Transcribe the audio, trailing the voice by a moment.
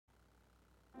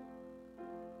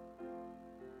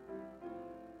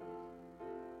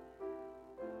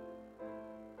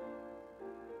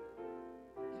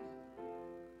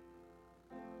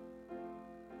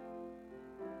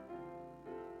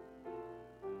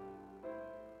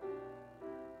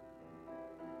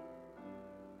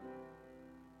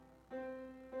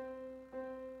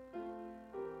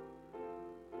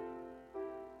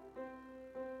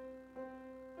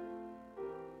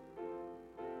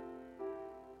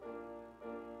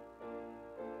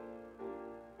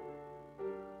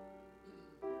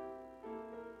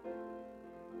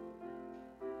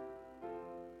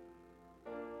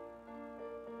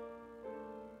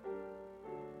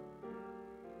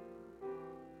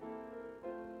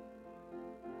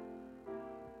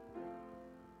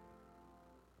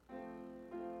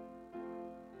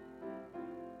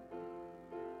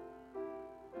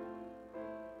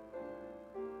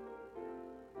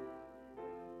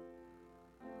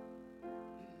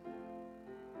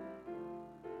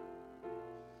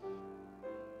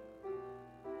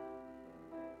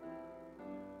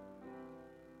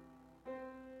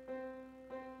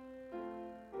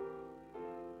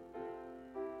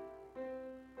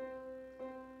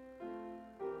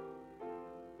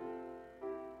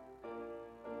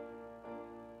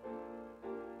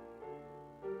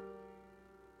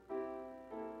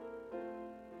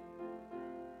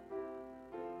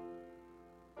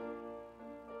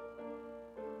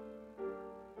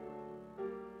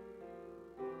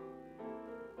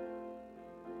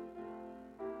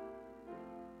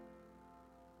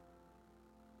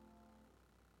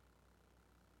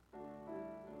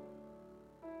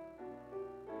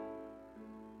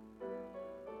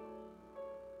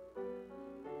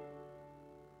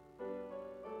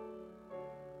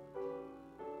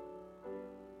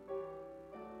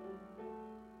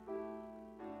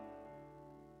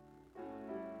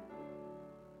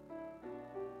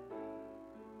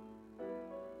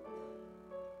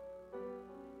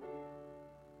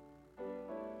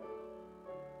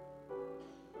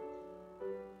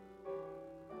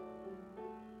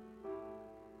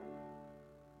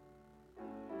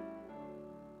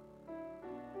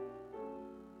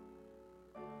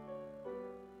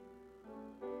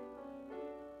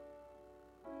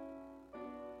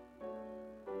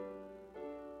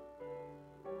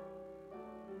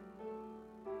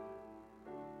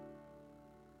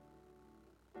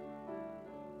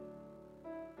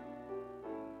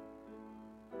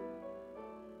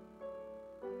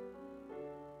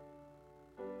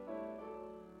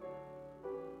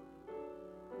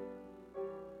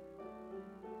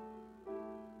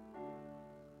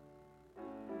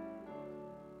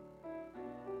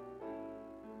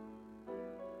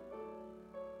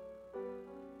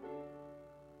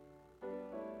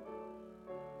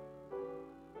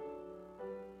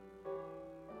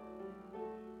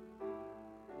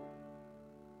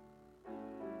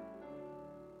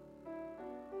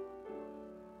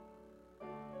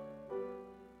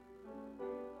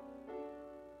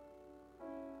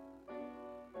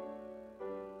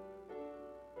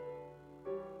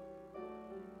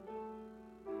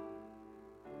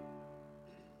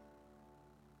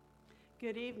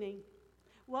Good evening.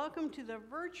 Welcome to the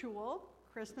virtual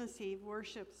Christmas Eve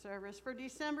worship service for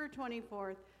December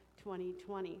 24th,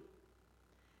 2020.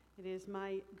 It is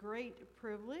my great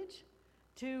privilege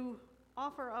to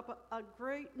offer up a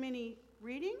great many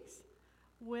readings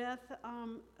with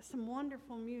some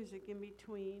wonderful music in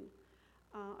between.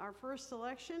 Our first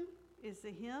selection is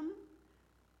the hymn,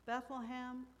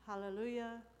 Bethlehem,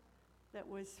 Hallelujah, that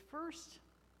was first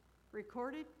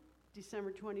recorded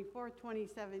December 24th,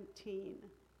 2017.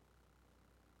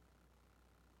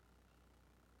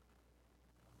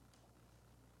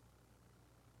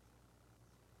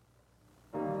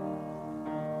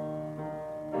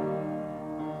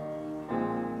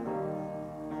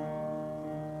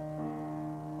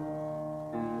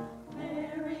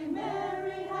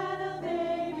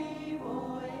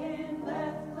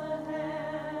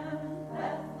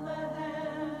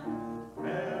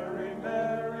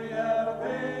 Mary had a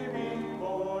baby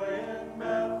boy in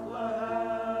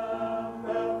Bethlehem.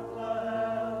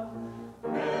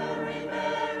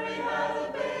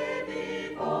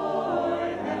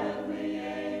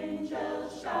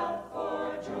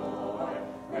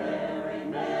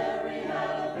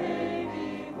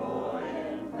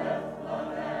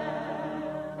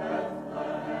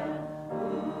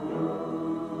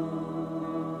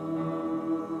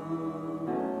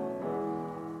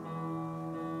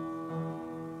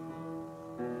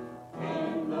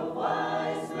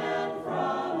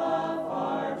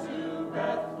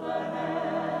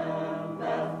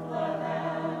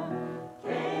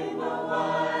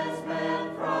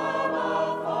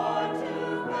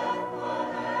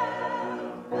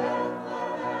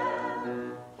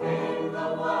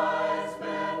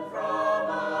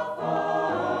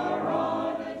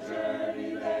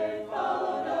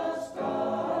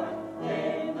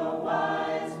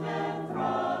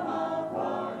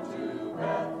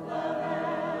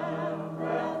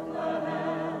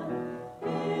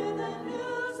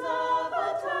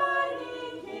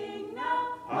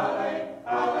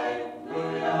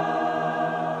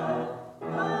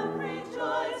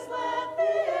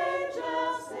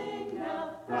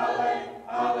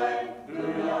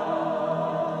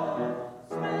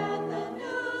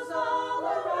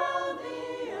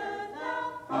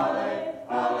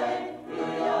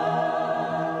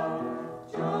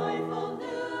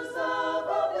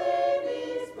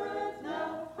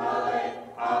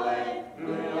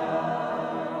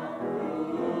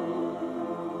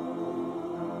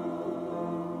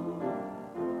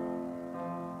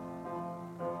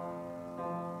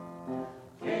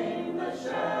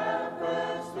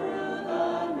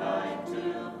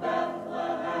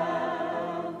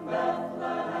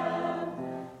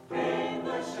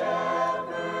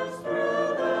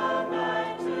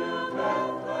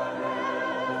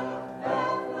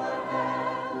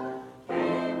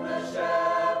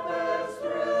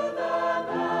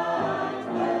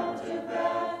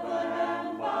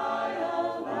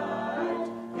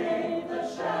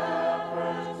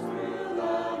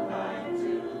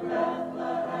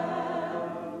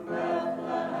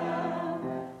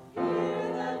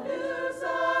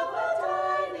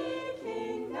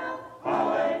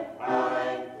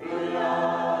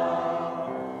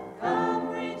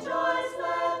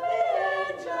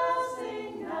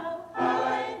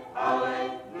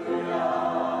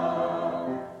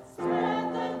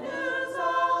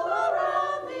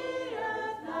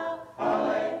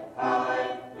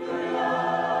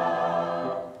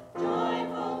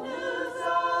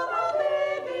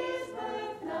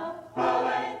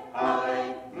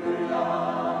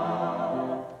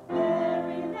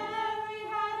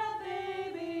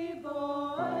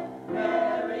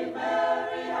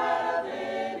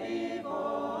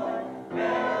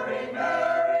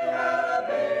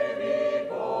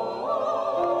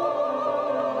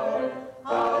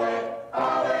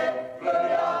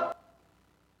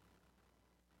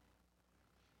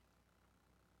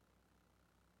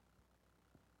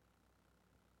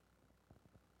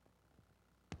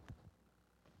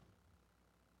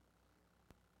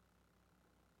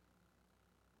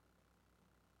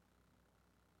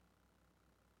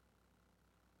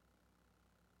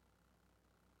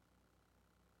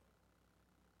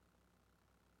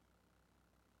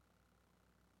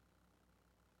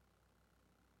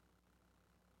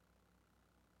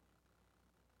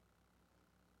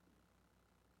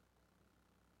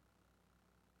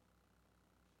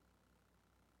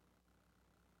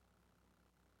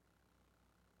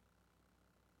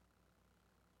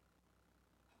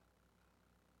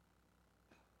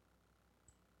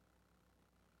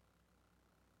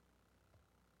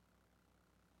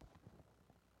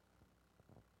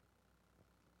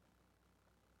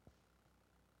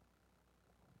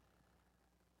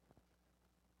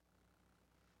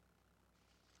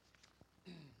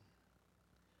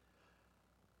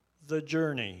 The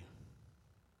journey.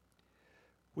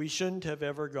 We shouldn't have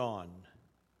ever gone,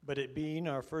 but it being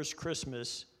our first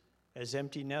Christmas as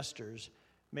empty nesters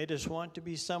made us want to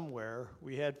be somewhere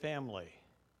we had family.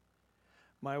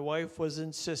 My wife was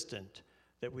insistent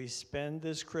that we spend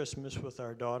this Christmas with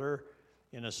our daughter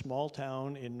in a small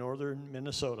town in northern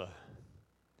Minnesota.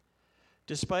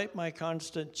 Despite my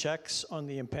constant checks on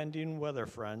the impending weather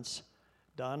fronts,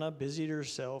 Donna busied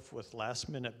herself with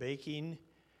last-minute baking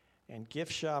and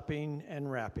gift shopping and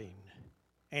wrapping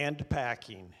and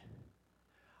packing.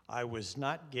 I was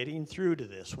not getting through to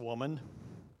this woman.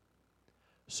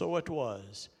 So it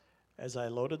was, as I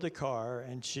loaded the car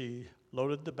and she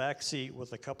loaded the back seat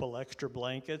with a couple extra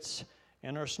blankets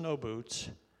and our snow boots,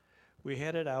 we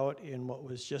headed out in what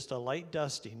was just a light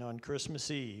dusting on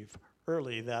Christmas Eve,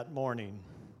 early that morning.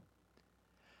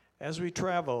 As we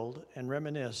traveled and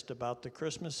reminisced about the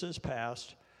Christmases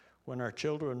past when our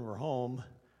children were home,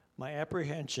 my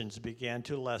apprehensions began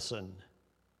to lessen.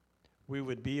 We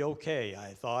would be okay,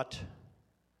 I thought.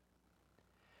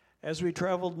 As we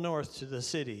traveled north to the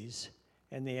cities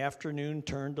and the afternoon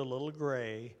turned a little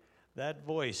gray, that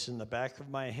voice in the back of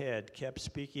my head kept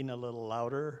speaking a little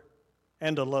louder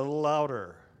and a little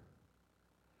louder.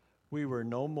 We were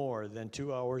no more than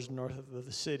 2 hours north of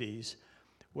the cities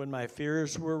when my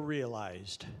fears were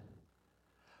realized.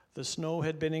 The snow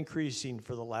had been increasing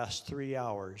for the last 3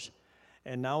 hours,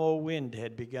 and now a wind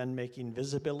had begun making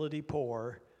visibility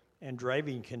poor and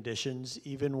driving conditions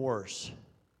even worse.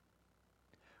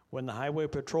 When the highway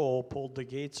patrol pulled the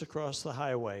gates across the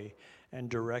highway and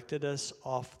directed us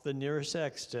off the nearest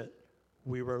exit,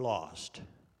 we were lost.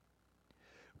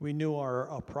 We knew our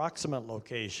approximate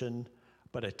location,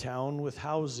 but a town with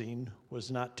housing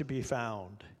was not to be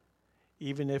found,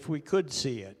 even if we could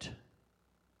see it.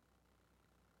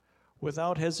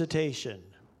 Without hesitation,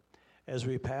 as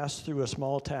we passed through a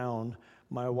small town,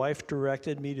 my wife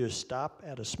directed me to stop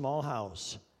at a small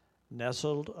house,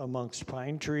 nestled amongst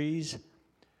pine trees,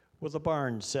 with a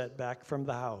barn set back from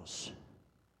the house.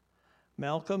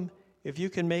 Malcolm, if you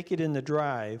can make it in the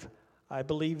drive, I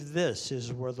believe this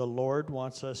is where the Lord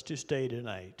wants us to stay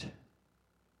tonight.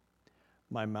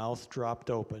 My mouth dropped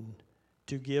open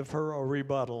to give her a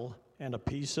rebuttal and a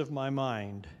piece of my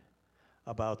mind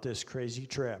about this crazy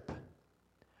trip.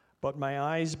 But my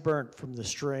eyes burnt from the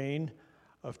strain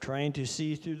of trying to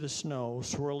see through the snow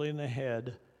swirling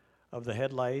ahead of the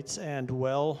headlights, and,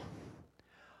 well,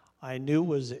 I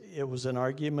knew it was an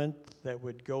argument that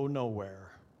would go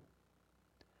nowhere.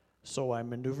 So I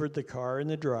maneuvered the car in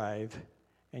the drive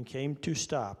and came to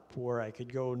stop where I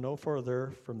could go no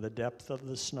further from the depth of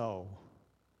the snow.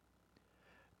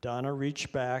 Donna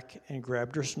reached back and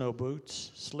grabbed her snow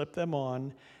boots, slipped them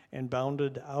on, and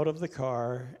bounded out of the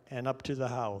car and up to the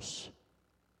house.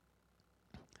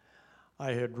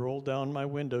 I had rolled down my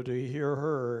window to hear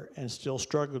her and still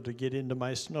struggled to get into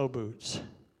my snow boots.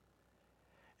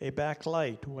 A back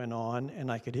light went on,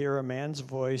 and I could hear a man's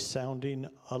voice sounding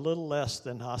a little less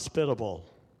than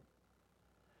hospitable.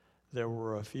 There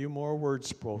were a few more words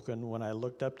spoken when I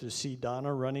looked up to see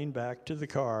Donna running back to the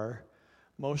car,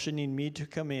 motioning me to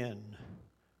come in.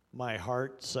 My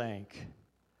heart sank.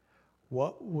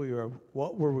 What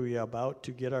were we about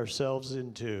to get ourselves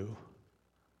into?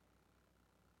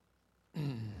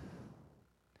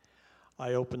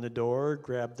 I opened the door,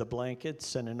 grabbed the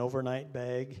blankets and an overnight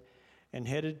bag, and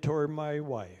headed toward my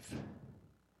wife.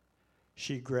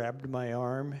 She grabbed my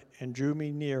arm and drew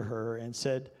me near her and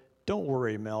said, "Don't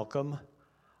worry, Malcolm.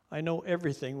 I know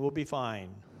everything will be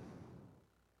fine."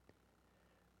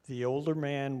 The older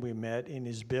man we met in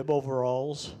his bib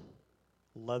overalls,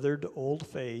 leathered old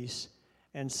face,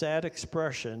 and sad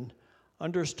expression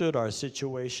understood our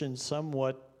situation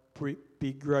somewhat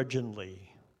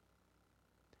begrudgingly.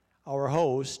 Our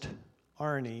host,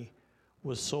 Arnie,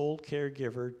 was sole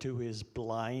caregiver to his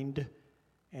blind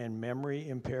and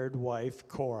memory-impaired wife,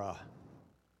 Cora.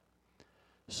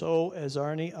 So as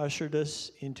Arnie ushered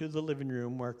us into the living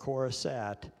room where Cora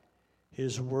sat,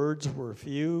 his words were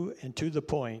few and to the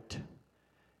point.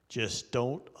 Just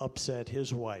don't upset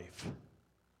his wife.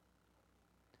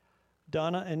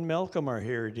 "Donna and Malcolm are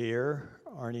here, dear,"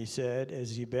 Arnie said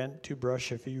as he bent to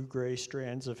brush a few gray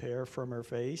strands of hair from her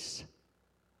face.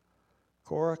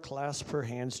 Cora clasped her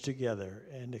hands together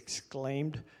and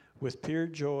exclaimed with pure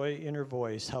joy in her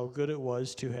voice how good it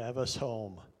was to have us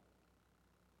home.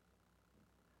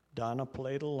 Donna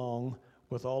played along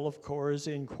with all of Cora's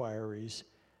inquiries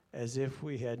as if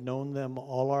we had known them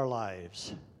all our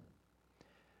lives.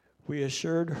 We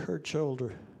assured her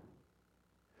children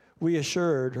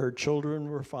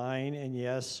were fine, and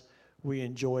yes, we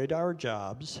enjoyed our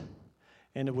jobs,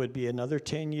 and it would be another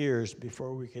 10 years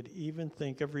before we could even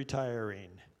think of retiring.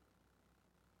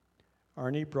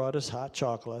 Arnie brought us hot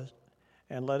chocolate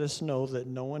and let us know that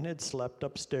no one had slept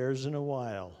upstairs in a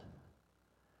while.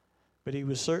 But he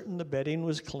was certain the bedding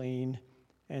was clean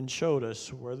and showed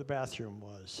us where the bathroom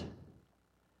was.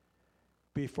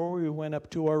 Before we went up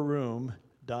to our room,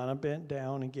 Donna bent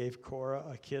down and gave Cora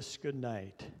a kiss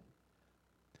goodnight.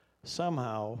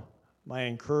 Somehow, my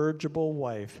incorrigible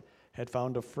wife had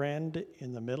found a friend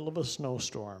in the middle of a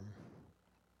snowstorm.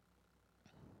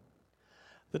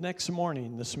 The next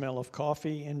morning, the smell of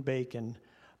coffee and bacon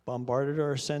bombarded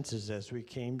our senses as we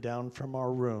came down from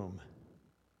our room.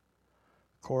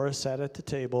 Cora sat at the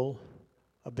table,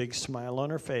 a big smile on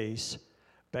her face,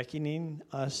 beckoning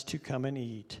us to come and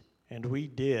eat, and we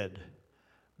did.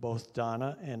 Both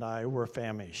Donna and I were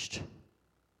famished.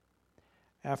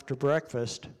 After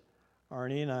breakfast,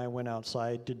 Arnie and I went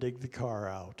outside to dig the car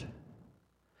out,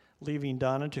 leaving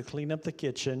Donna to clean up the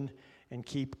kitchen and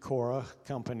keep Cora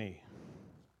company.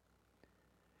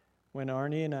 When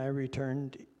Arnie and I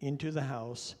returned into the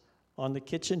house, on the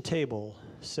kitchen table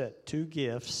sat 2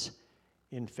 gifts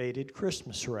in faded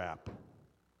Christmas wrap.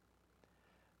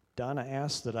 Donna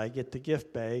asked that I get the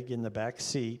gift bag in the back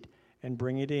seat and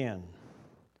bring it in.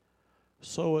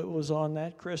 So it was on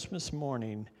that Christmas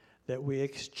morning that we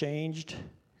exchanged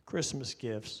Christmas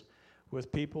gifts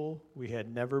with people we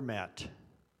had never met.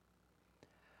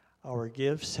 Our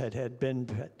gifts had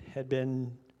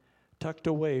been tucked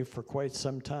away for quite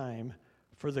some time,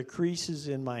 for the creases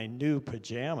in my new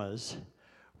pajamas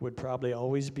would probably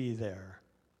always be there,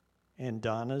 and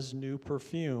Donna's new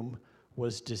perfume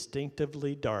was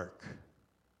distinctively dark.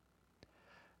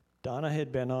 Donna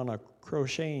had been on a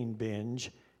crocheting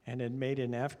binge and had made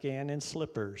an Afghan in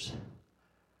slippers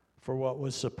for what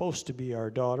was supposed to be our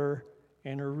daughter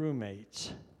and her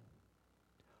roommates.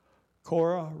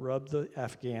 Cora rubbed the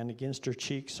Afghan against her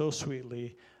cheek so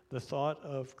sweetly, the thought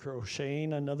of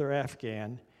crocheting another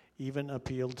Afghan even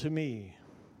appealed to me.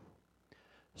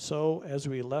 So as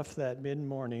we left that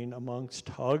mid-morning amongst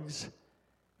hugs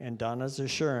and Donna's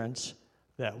assurance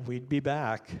that we'd be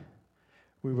back,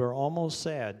 we were almost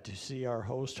sad to see our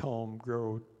host home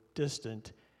grow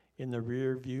distant in the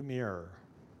rear view mirror.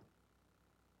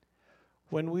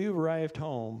 When we arrived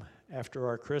home after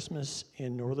our Christmas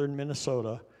in northern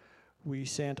Minnesota, we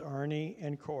sent Arnie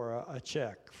and Cora a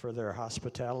check for their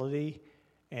hospitality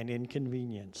and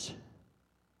inconvenience.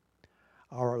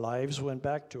 Our lives went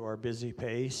back to our busy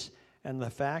pace, and the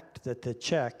fact that the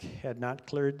check had not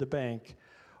cleared the bank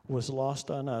was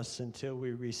lost on us until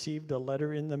we received a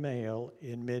letter in the mail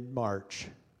in mid-March.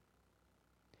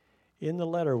 In the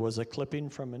letter was a clipping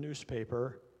from a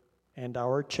newspaper and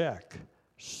our check,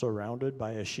 surrounded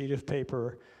by a sheet of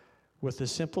paper with the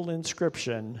simple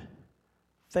inscription,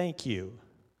 "Thank you.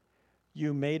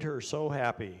 You made her so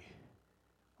happy,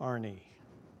 Arnie."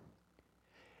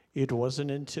 It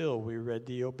wasn't until we read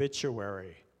the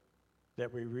obituary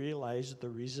that we realized the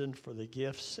reason for the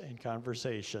gifts and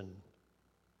conversation.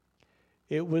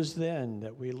 It was then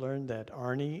that we learned that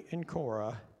Arnie and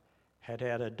Cora had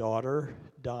a daughter,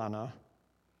 Donna.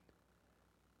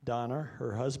 Donna,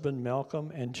 her husband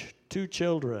Malcolm, and 2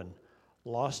 children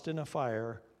lost in a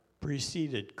fire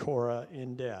preceded Cora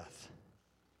in death.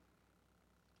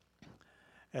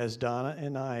 As Donna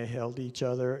and I held each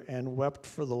other and wept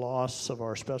for the loss of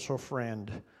our special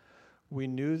friend, we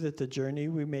knew that the journey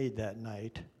we made that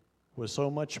night was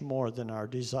so much more than our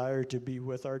desire to be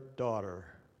with our daughter.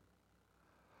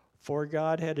 For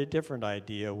God had a different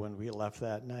idea when we left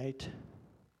that night.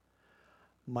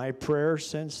 My prayer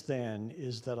since then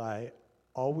is that I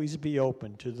always be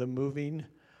open to the moving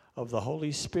of the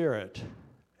Holy Spirit,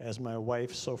 as my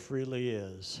wife so freely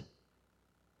is,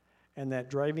 and that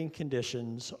driving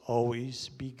conditions always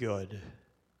be good.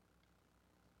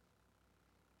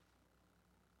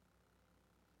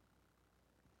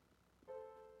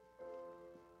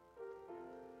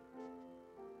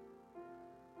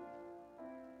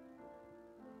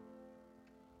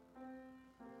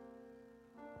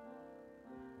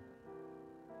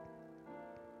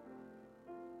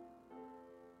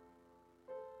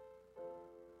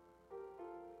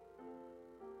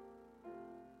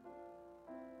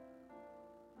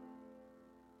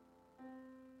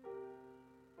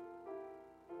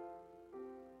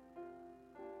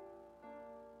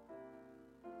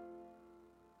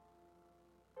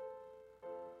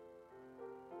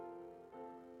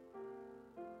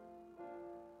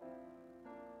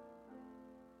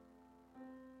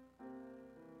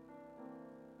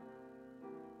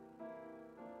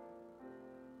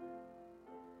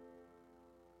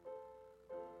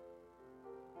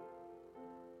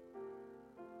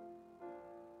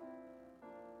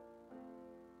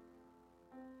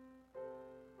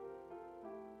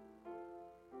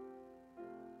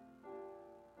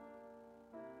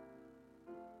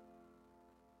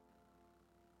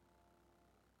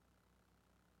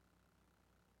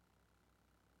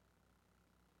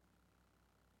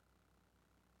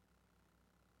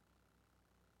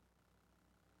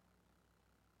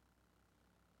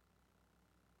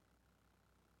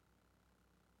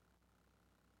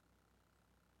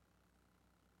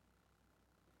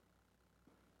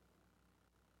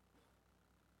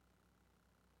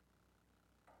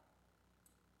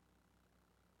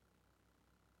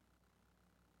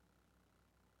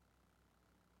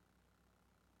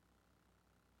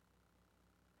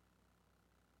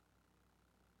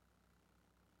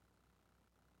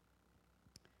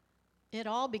 It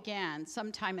all began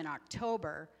sometime in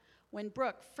October when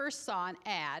Brooke first saw an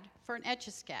ad for an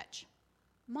Etch-a-Sketch.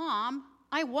 "Mom,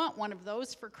 I want one of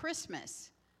those for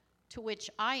Christmas." To which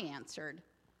I answered,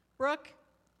 "Brooke,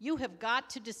 you have got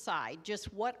to decide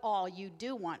just what all you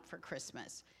do want for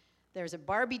Christmas. There's a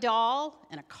Barbie doll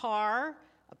and a car,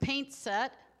 a paint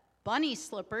set, bunny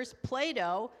slippers,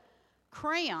 Play-Doh,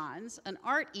 crayons, an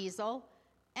art easel,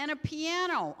 and a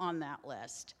piano on that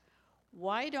list.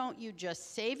 Why don't you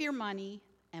just save your money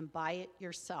and buy it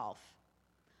yourself?"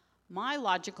 My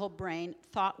logical brain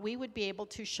thought we would be able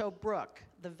to show Brooke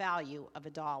the value of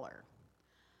 $1.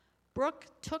 Brooke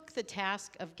took the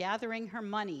task of gathering her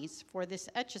monies for this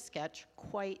Etch-a-Sketch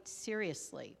quite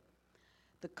seriously.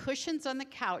 The cushions on the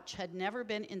couch had never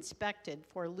been inspected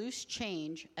for loose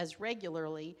change as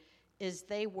regularly as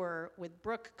they were, with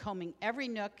Brooke combing every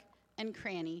nook and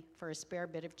cranny for a spare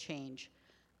bit of change.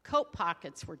 Coat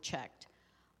pockets were checked.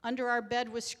 Under our bed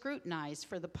was scrutinized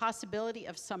for the possibility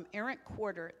of some errant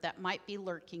quarter that might be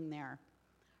lurking there.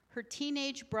 Her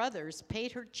teenage brothers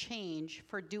paid her change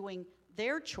for doing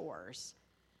their chores.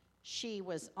 She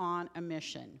was on a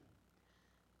mission.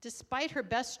 Despite her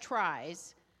best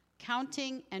tries,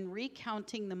 counting and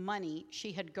recounting the money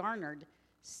she had garnered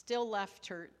still left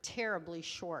her terribly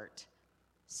short.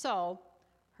 So,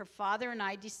 her father and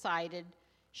I decided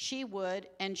she would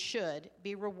and should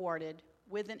be rewarded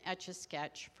with an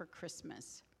Etch-a-Sketch for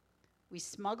Christmas. We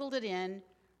smuggled it in,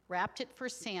 wrapped it for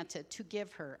Santa to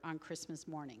give her on Christmas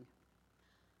morning.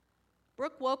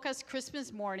 Brooke woke us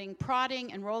Christmas morning,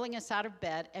 prodding and rolling us out of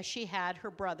bed as she had her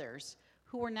brothers,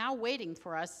 who were now waiting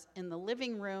for us in the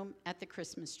living room at the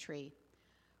Christmas tree.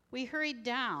 We hurried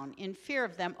down in fear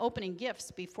of them opening gifts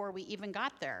before we even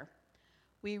got there.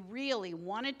 We really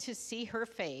wanted to see her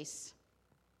face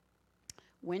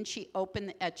when she opened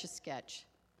the Etch-a-Sketch.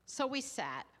 So we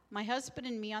sat, my husband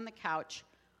and me on the couch,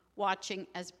 watching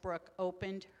as Brooke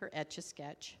opened her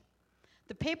Etch-a-Sketch.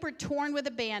 The paper torn with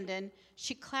abandon,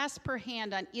 she clasped her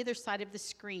hand on either side of the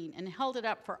screen and held it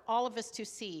up for all of us to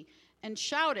see and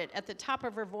shouted at the top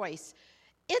of her voice,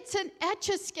 "It's an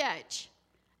Etch-a-Sketch,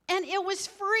 and it was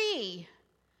free!"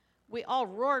 We all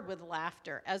roared with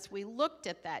laughter as we looked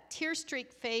at that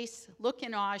tear-streaked face, look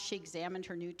in awe as she examined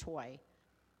her new toy.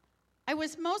 I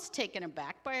was most taken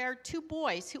aback by our two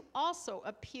boys, who also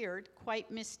appeared quite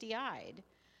misty-eyed,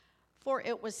 for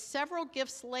it was several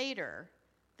gifts later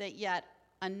that yet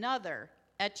another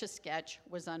Etch-a-Sketch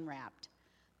was unwrapped.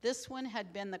 This one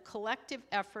had been the collective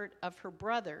effort of her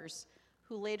brothers,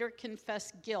 who later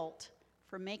confessed guilt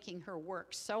for making her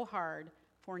work so hard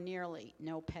for nearly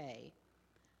no pay.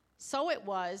 So it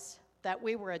was that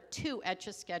we were a two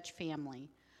Etch-a-Sketch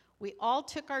family. We all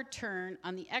took our turn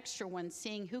on the extra one,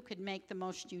 seeing who could make the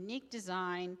most unique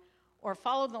design or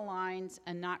follow the lines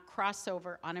and not cross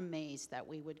over on a maze that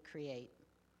we would create.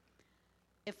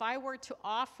 If I were to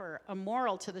offer a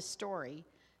moral to the story,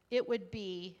 it would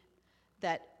be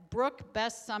that Brooke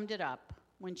best summed it up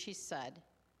when she said,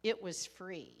 "It was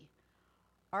free."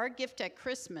 Our gift at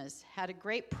Christmas had a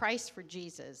great price for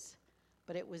Jesus,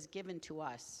 but it was given to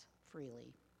us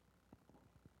freely.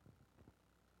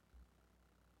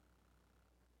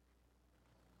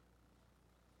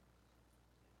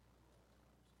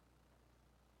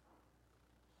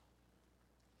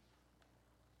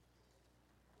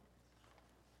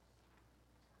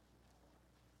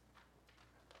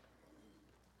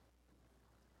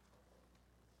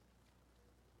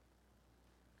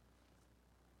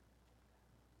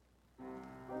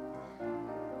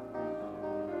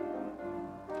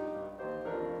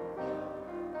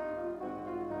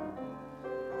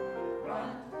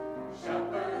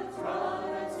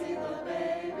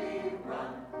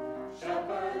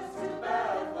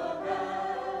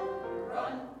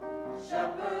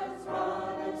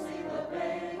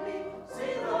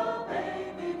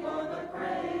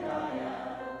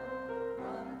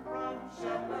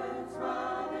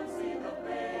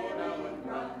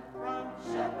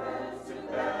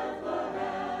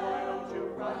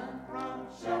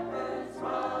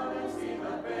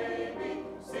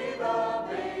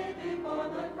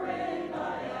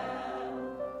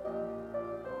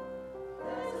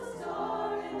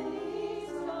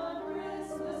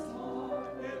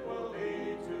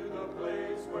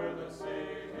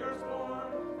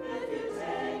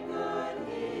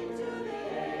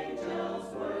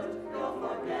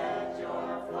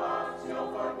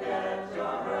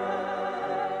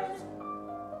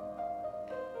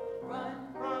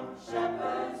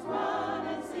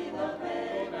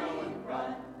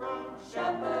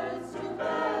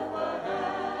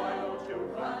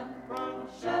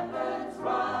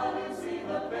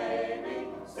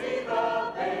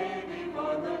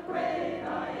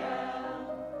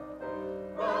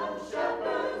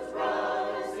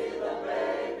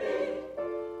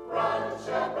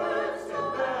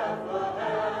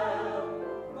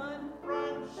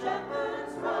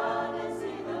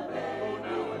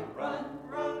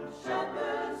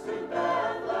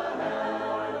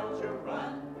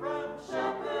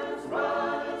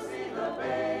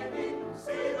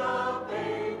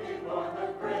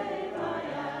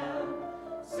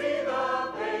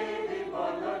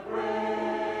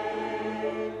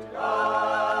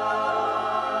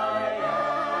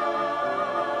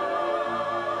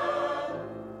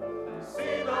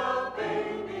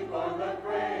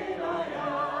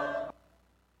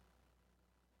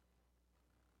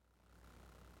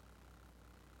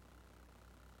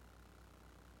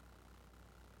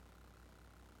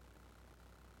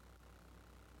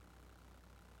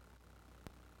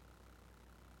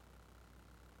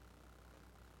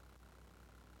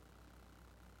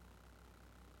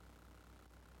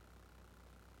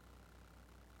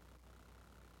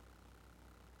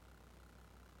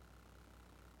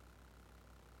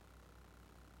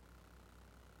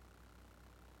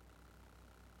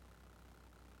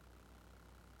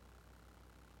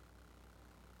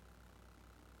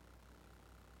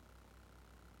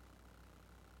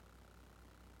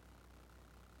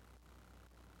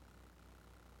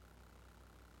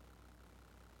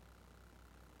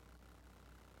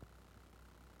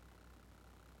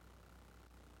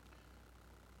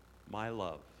 my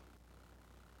love.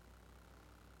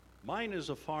 Mine is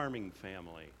a farming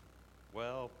family.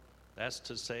 Well, that's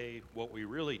to say what we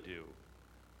really do.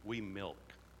 We milk.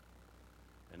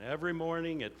 And every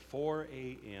morning at 4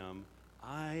 a.m.,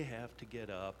 I have to get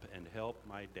up and help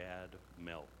my dad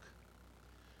milk.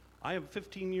 I am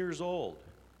 15 years old,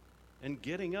 and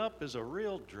getting up is a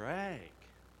real drag.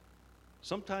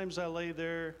 Sometimes I lay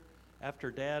there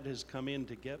after Dad has come in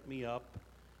to get me up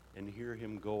and hear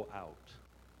him go out.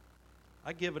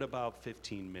 I give it about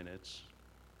 15 minutes,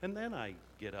 and then I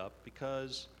get up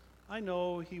because I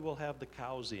know he will have the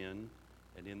cows in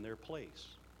and in their place.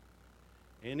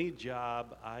 Any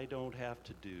job I don't have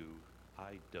to do,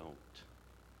 I don't.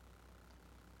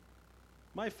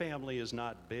 My family is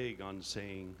not big on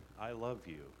saying, I love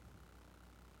you.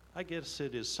 I guess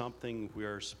it is something we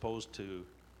are supposed to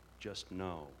just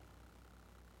know.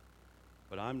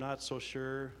 But I'm not so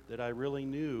sure that I really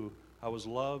knew I was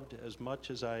loved as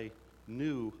much as I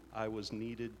knew I was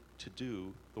needed to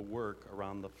do the work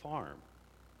around the farm.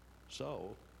 So,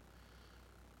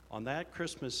 on that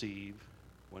Christmas Eve,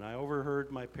 when I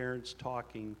overheard my parents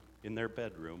talking in their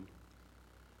bedroom,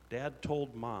 Dad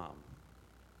told Mom,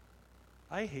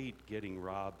 I hate getting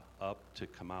Rob up to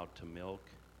come out to milk.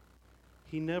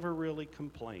 He never really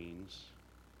complains,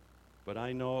 but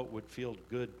I know it would feel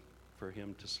good for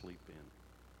him to sleep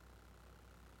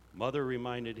in. Mother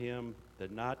reminded him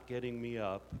that not getting me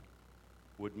up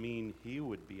would mean he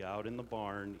would be out in the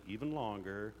barn even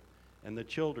longer, and the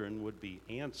children would be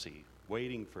antsy,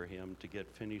 waiting for him to get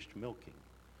finished milking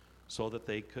so that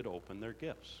they could open their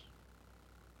gifts.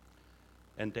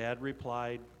 And Dad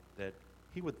replied that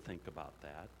he would think about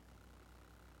that,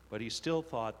 but he still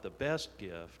thought the best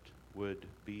gift would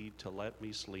be to let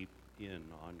me sleep in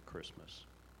on Christmas.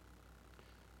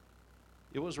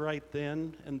 It was right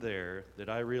then and there that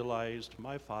I realized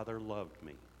my father loved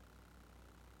me,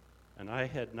 and I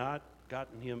had not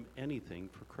gotten him anything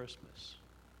for Christmas.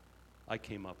 I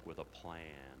came up with a plan.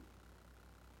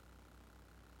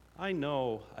 I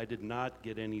know I did not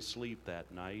get any sleep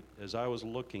that night as I was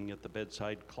looking at the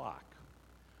bedside clock.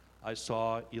 I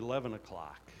saw 11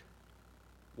 o'clock,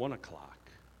 1 o'clock,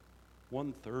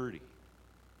 1:30,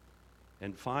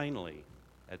 and finally,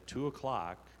 at 2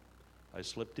 o'clock, I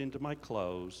slipped into my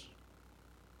clothes,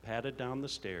 padded down the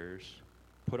stairs,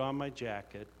 put on my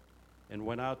jacket, and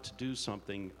went out to do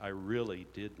something I really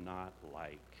did not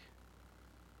like.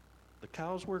 The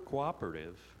cows were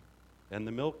cooperative, and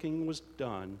the milking was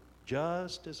done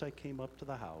just as I came up to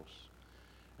the house,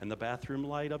 and the bathroom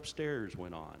light upstairs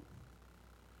went on.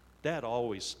 Dad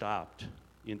always stopped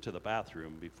into the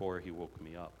bathroom before he woke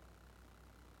me up.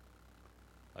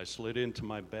 I slid into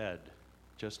my bed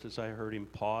just as I heard him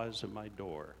pause at my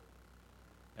door,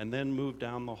 and then move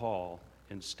down the hall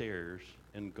and stairs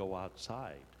and go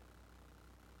outside.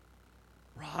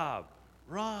 Rob,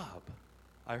 Rob,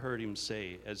 I heard him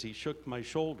say as he shook my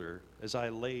shoulder as I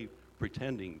lay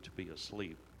pretending to be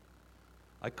asleep.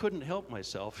 I couldn't help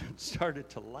myself and started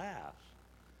to laugh.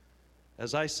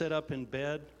 As I sat up in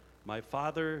bed, my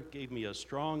father gave me a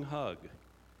strong hug.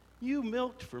 You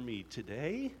milked for me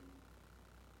today?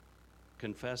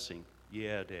 Confessing,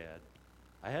 yeah, Dad.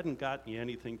 I hadn't gotten you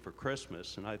anything for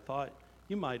Christmas, and I thought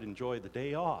you might enjoy the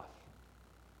day off.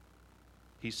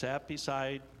 He sat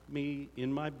beside me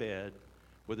in my bed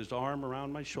with his arm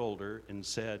around my shoulder and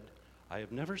said, I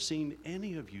have never seen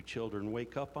any of you children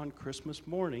wake up on Christmas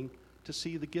morning to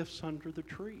see the gifts under the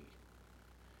tree.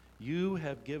 You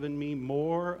have given me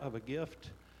more of a gift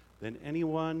than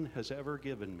anyone has ever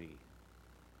given me.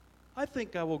 I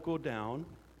think I will go down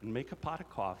and make a pot of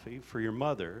coffee for your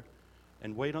mother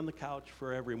and wait on the couch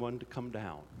for everyone to come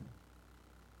down.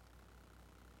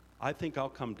 I think I'll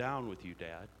come down with you,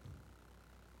 Dad.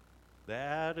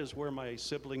 That is where my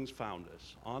siblings found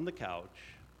us, on the couch,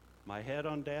 my head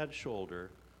on Dad's shoulder,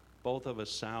 both of us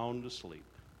sound asleep.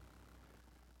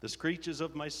 The screeches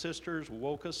of my sisters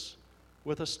woke us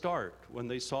with a start when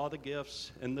they saw the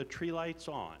gifts and the tree lights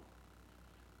on.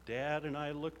 Dad and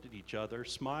I looked at each other,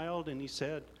 smiled, and he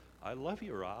said, I love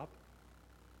you, Rob.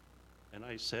 And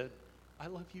I said, I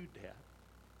love you, Dad.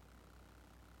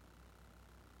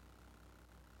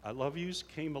 I love yous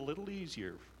came a little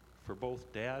easier for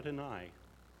both Dad and I.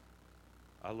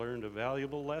 I learned a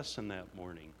valuable lesson that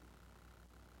morning.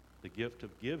 The gift of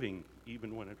giving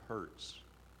even when it hurts.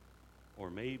 Or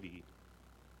maybe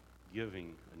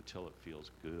giving until it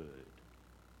feels good.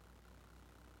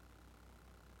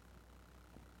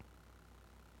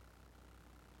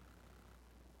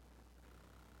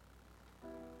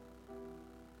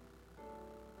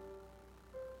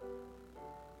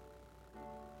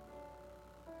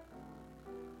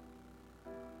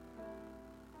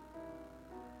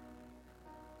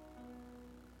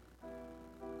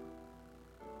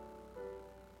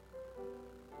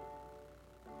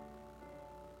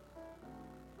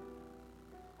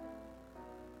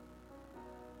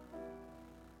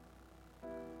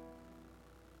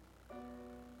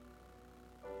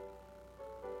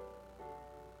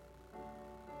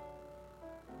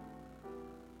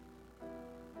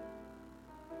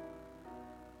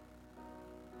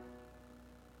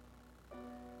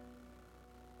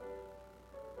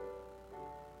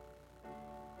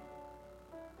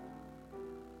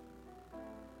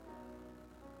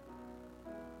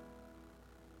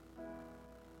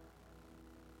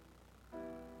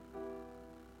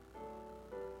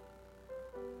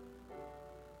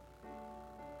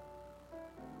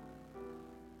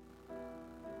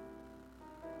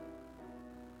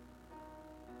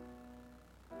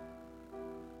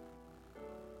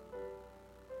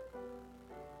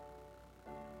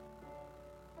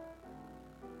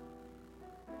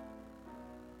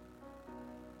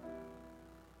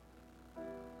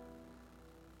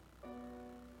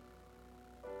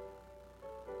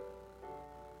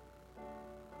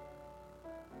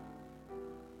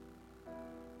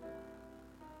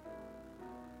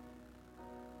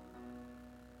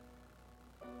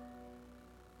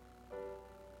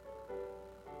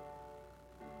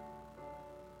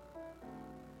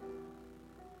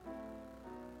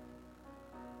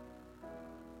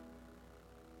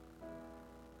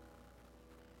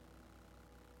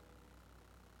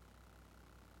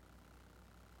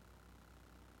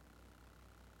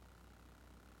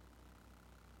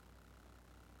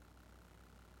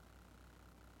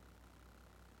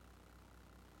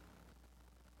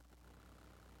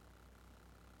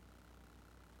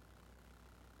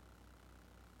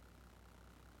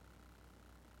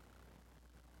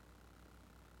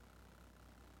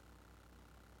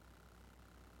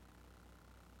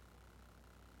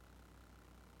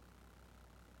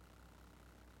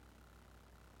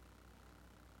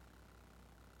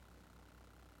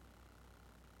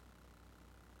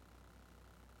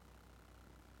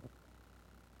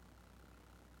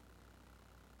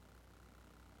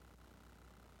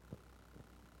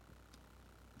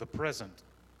 the present.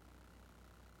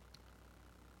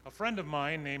 A friend of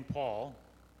mine named Paul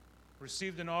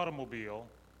received an automobile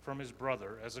from his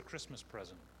brother as a Christmas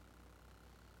present.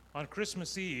 On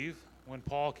Christmas Eve, when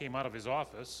Paul came out of his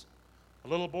office, a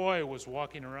little boy was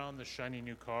walking around the shiny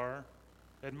new car,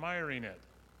 admiring it.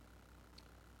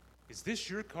 "Is this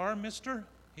your car, mister?"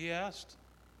 he asked.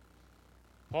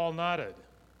 Paul nodded.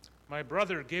 "My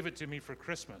brother gave it to me for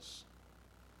Christmas."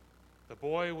 The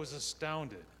boy was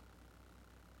astounded.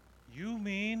 "You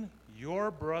mean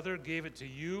your brother gave it to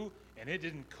you and it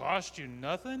didn't cost you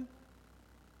nothing?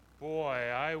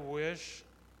 Boy, I wish."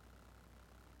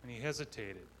 And he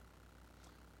hesitated.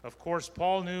 Of course,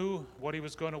 Paul knew what he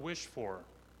was going to wish for.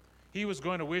 He was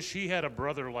going to wish he had a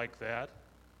brother like that.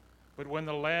 But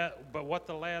what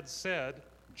the lad said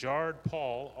jarred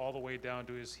Paul all the way down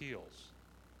to his heels.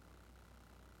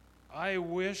 "I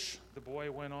wish," the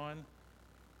boy went on,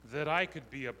 "that I could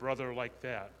be a brother like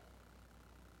that."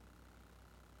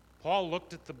 Paul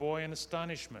looked at the boy in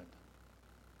astonishment.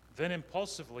 Then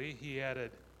impulsively he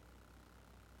added,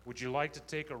 "Would you like to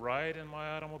take a ride in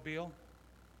my automobile?"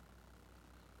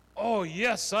 "Oh,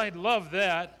 yes, I'd love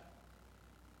that."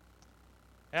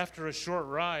 After a short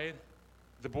ride,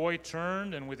 the boy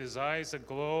turned and with his eyes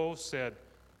aglow said,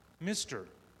 "Mister,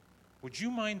 would you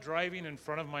mind driving in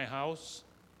front of my house?"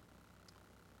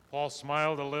 Paul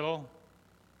smiled a little.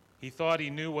 He thought he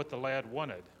knew what the lad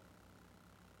wanted.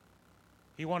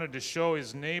 He wanted to show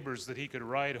his neighbors that he could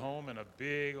ride home in a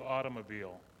big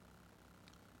automobile.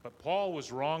 But Paul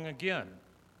was wrong again.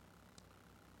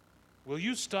 "Will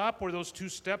you stop where those 2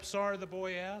 steps are?" the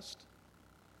boy asked.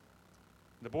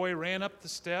 The boy ran up the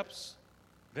steps.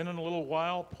 Then in a little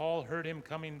while, Paul heard him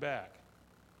coming back.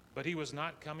 But he was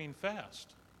not coming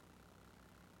fast.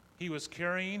 He was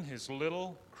carrying his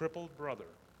little crippled brother.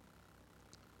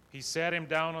 He sat him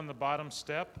down on the bottom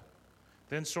step,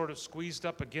 then sort of squeezed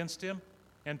up against him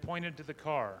and pointed to the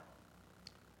car.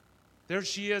 "There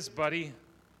she is, buddy,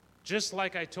 just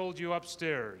like I told you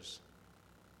upstairs."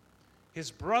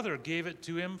 His brother gave it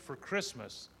to him for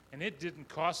Christmas, and it didn't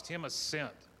cost him a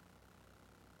cent.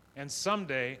 And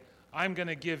someday, I'm going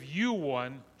to give you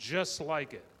one just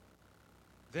like it.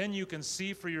 Then you can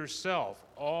see for yourself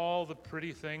all the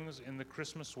pretty things in the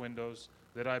Christmas windows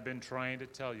that I've been trying to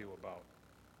tell you about.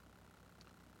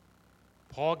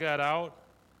 Paul got out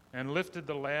and lifted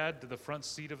the lad to the front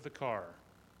seat of the car.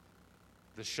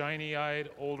 The shiny-eyed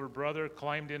older brother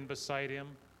climbed in beside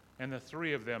him, and the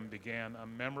 3 of them began a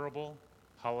memorable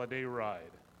holiday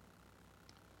ride.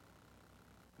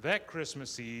 That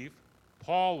Christmas Eve,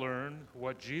 Paul learned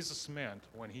what Jesus meant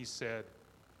when he said,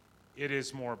 "It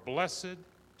is more blessed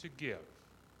to give."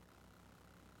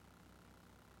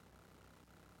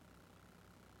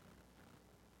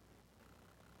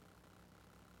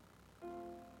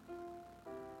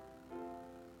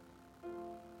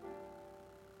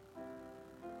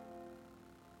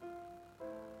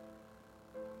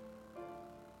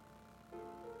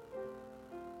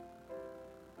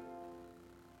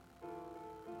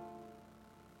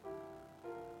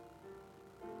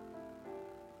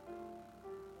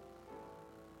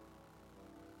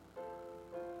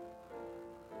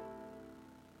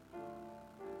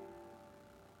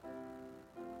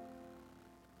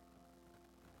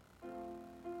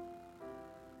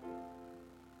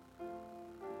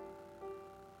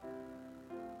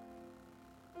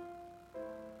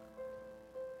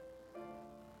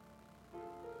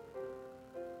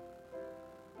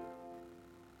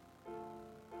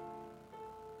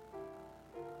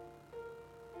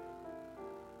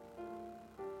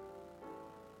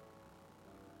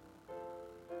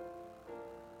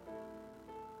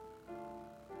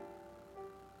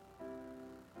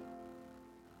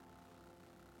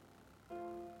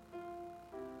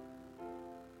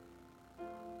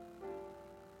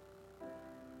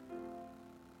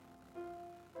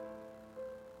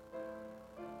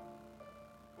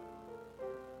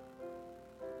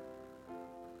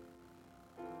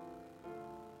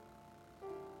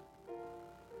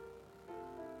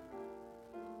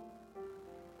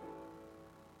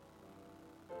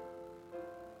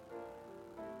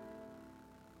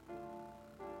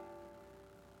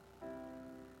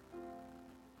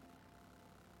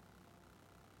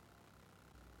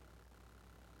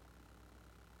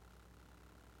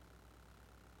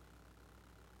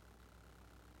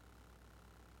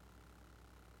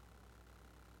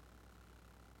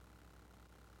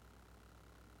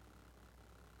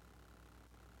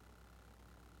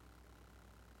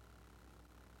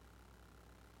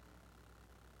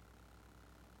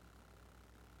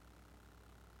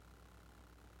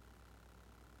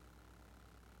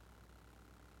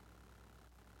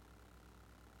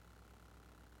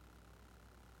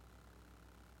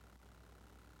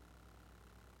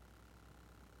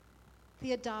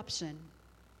 The adoption.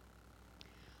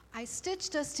 I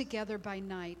stitched us together by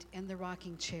night in the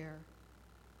rocking chair,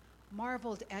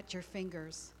 marveled at your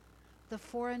fingers, the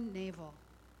foreign navel,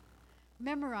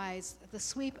 memorized the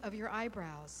sweep of your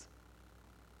eyebrows,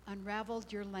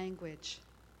 unraveled your language.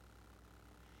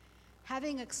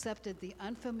 Having accepted the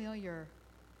unfamiliar,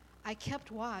 I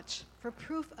kept watch for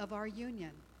proof of our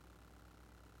union.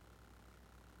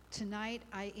 Tonight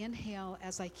I inhale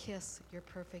as I kiss your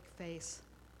perfect face,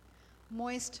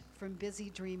 moist from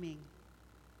busy dreaming.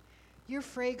 Your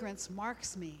fragrance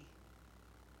marks me,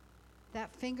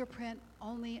 that fingerprint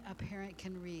only a parent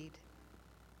can read.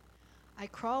 I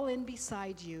crawl in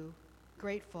beside you,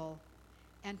 grateful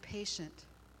and patient,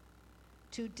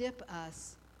 to dip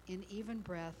us in even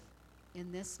breath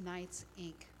in this night's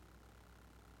ink.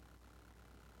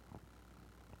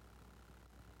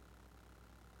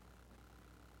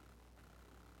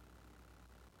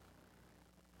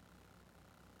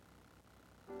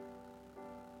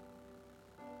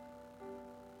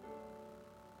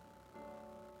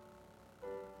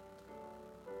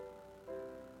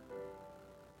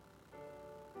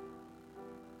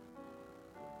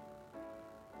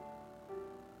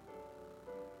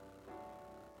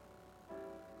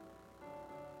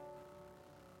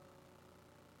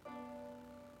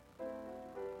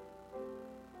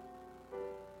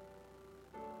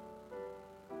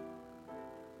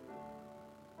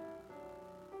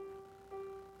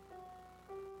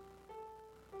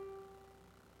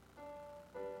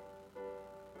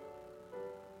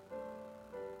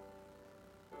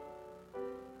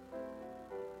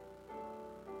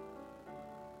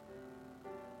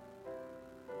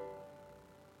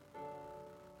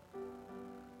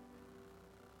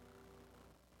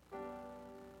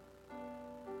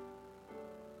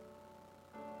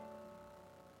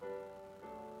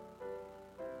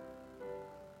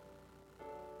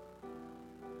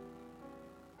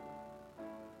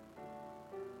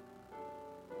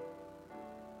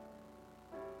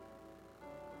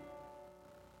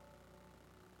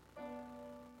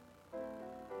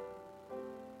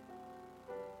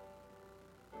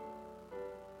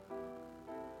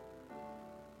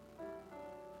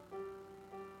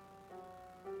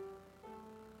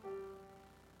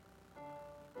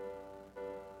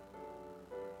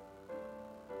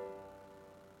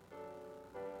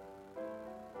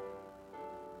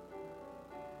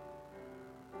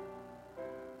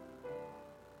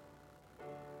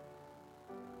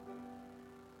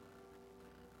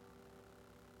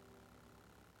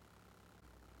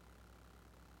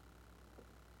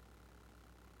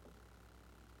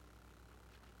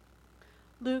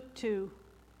 Luke 2,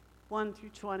 1 through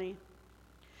 20.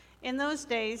 In those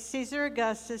days, Caesar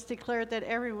Augustus declared that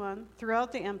everyone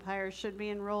throughout the empire should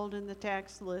be enrolled in the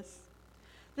tax lists.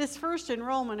 This first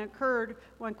enrollment occurred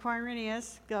when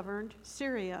Quirinius governed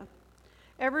Syria.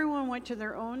 Everyone went to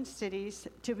their own cities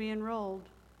to be enrolled.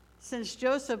 Since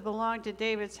Joseph belonged to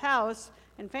David's house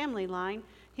and family line,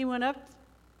 he went up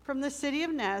from the city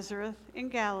of Nazareth in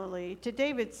Galilee to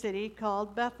David's city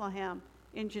called Bethlehem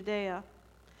in Judea.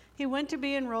 He went to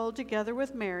be enrolled together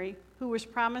with Mary, who was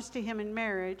promised to him in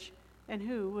marriage and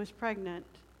who was pregnant.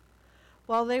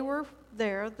 While they were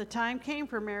there, the time came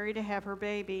for Mary to have her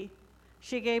baby.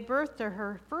 She gave birth to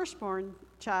her firstborn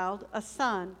child, a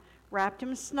son, wrapped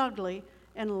him snugly,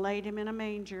 and laid him in a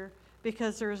manger,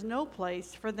 because there is no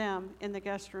place for them in the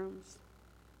guest rooms.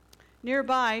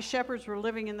 Nearby, shepherds were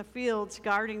living in the fields,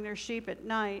 guarding their sheep at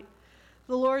night.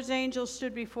 The Lord's angel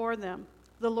stood before them.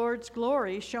 The Lord's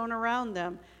glory shone around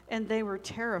them, and they were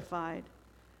terrified.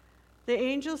 The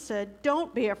angel said,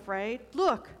 "Don't be afraid.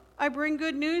 Look, I bring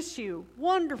good news to you,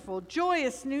 wonderful,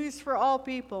 joyous news for all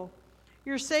people.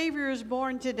 Your Savior is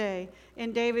born today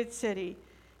in David's city.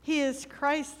 He is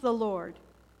Christ the Lord.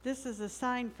 This is a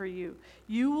sign for you.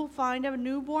 You will find a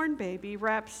newborn baby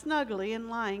wrapped snugly and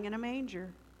lying in a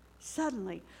manger."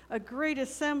 Suddenly, a great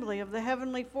assembly of the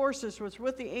heavenly forces was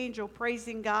with the angel,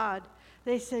 praising God.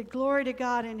 They said, "Glory to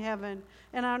God in heaven,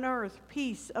 and on earth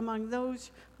peace among those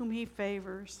whom he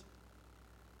favors."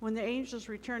 When the angels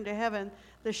returned to heaven,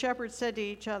 the shepherds said to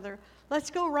each other, "Let's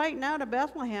go right now to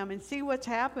Bethlehem and see what's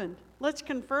happened. Let's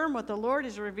confirm what the Lord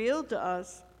has revealed to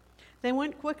us." They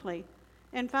went quickly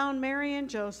and found Mary and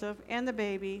Joseph and the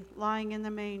baby lying in the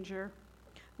manger.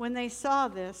 When they saw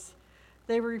this,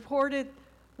 they reported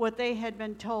what they had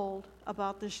been told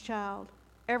about this child.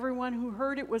 Everyone who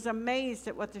heard it was amazed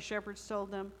at what the shepherds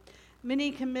told them.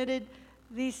 Mary committed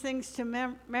these things to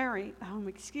Mary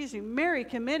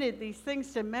committed these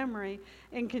things to memory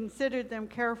and considered them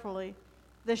carefully.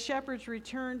 The shepherds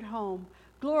returned home,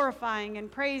 glorifying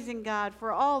and praising God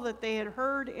for all that they had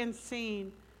heard and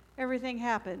seen. Everything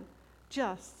happened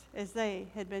just as they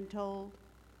had been told.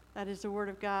 That is the word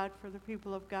of God for the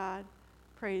people of God.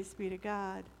 Praise be to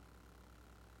God.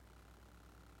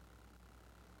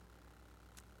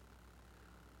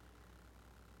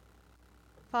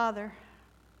 Father,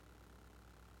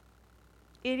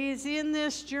 it is in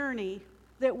this journey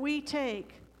that we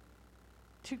take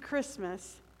to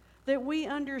Christmas that we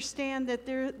understand that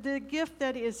the gift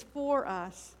that is for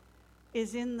us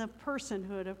is in the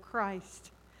personhood of Christ.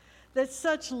 That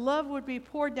such love would be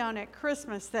poured down at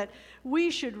Christmas that we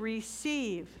should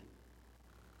receive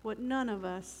what none of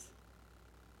us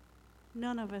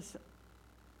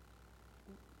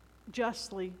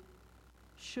justly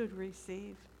should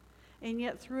receive. And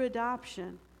yet through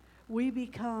adoption, we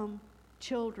become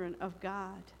children of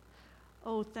God.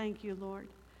 Oh, thank you, Lord.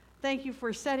 Thank you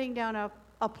for setting down a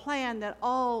plan that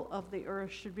all of the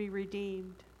earth should be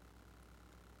redeemed.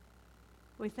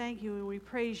 We thank you and we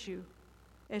praise you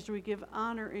as we give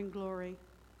honor and glory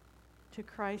to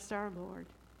Christ our Lord.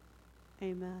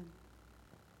 Amen.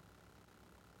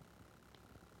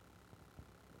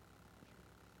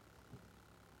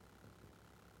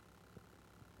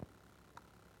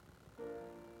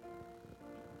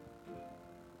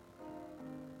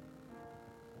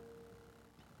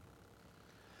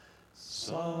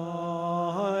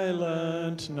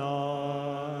 Silent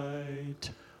night,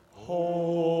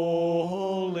 holy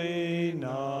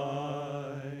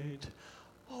night,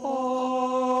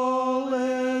 all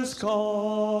is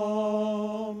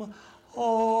calm,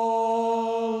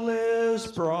 all is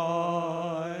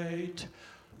bright,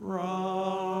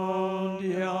 round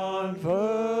yon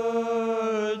virgin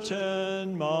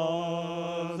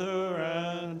mother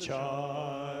and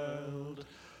child,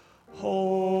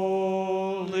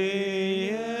 holy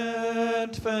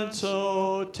infant,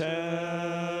 so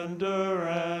tender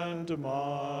and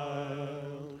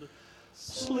mild,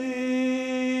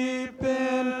 sleep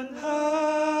in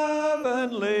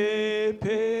heavenly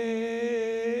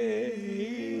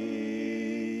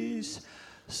peace,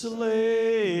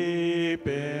 sleep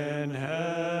in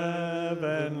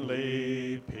heavenly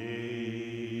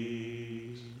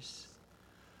peace.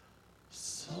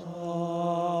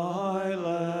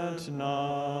 Silent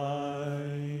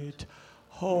night,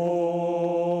 holy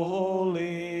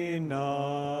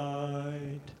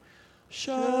night,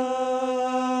 shepherds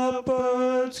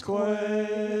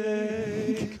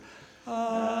quake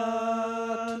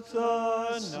at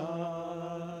the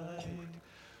night,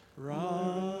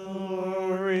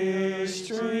 rory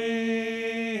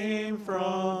stream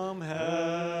from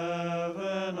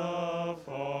heaven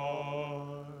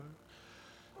afar,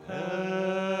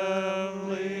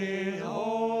 heavenly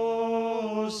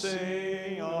hosts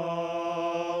sing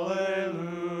Alleluia.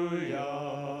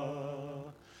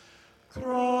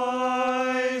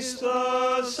 Christ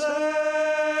the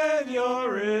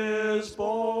Savior is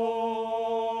born.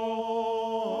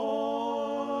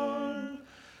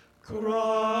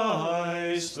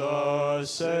 Christ the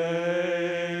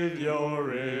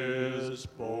Savior is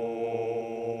born.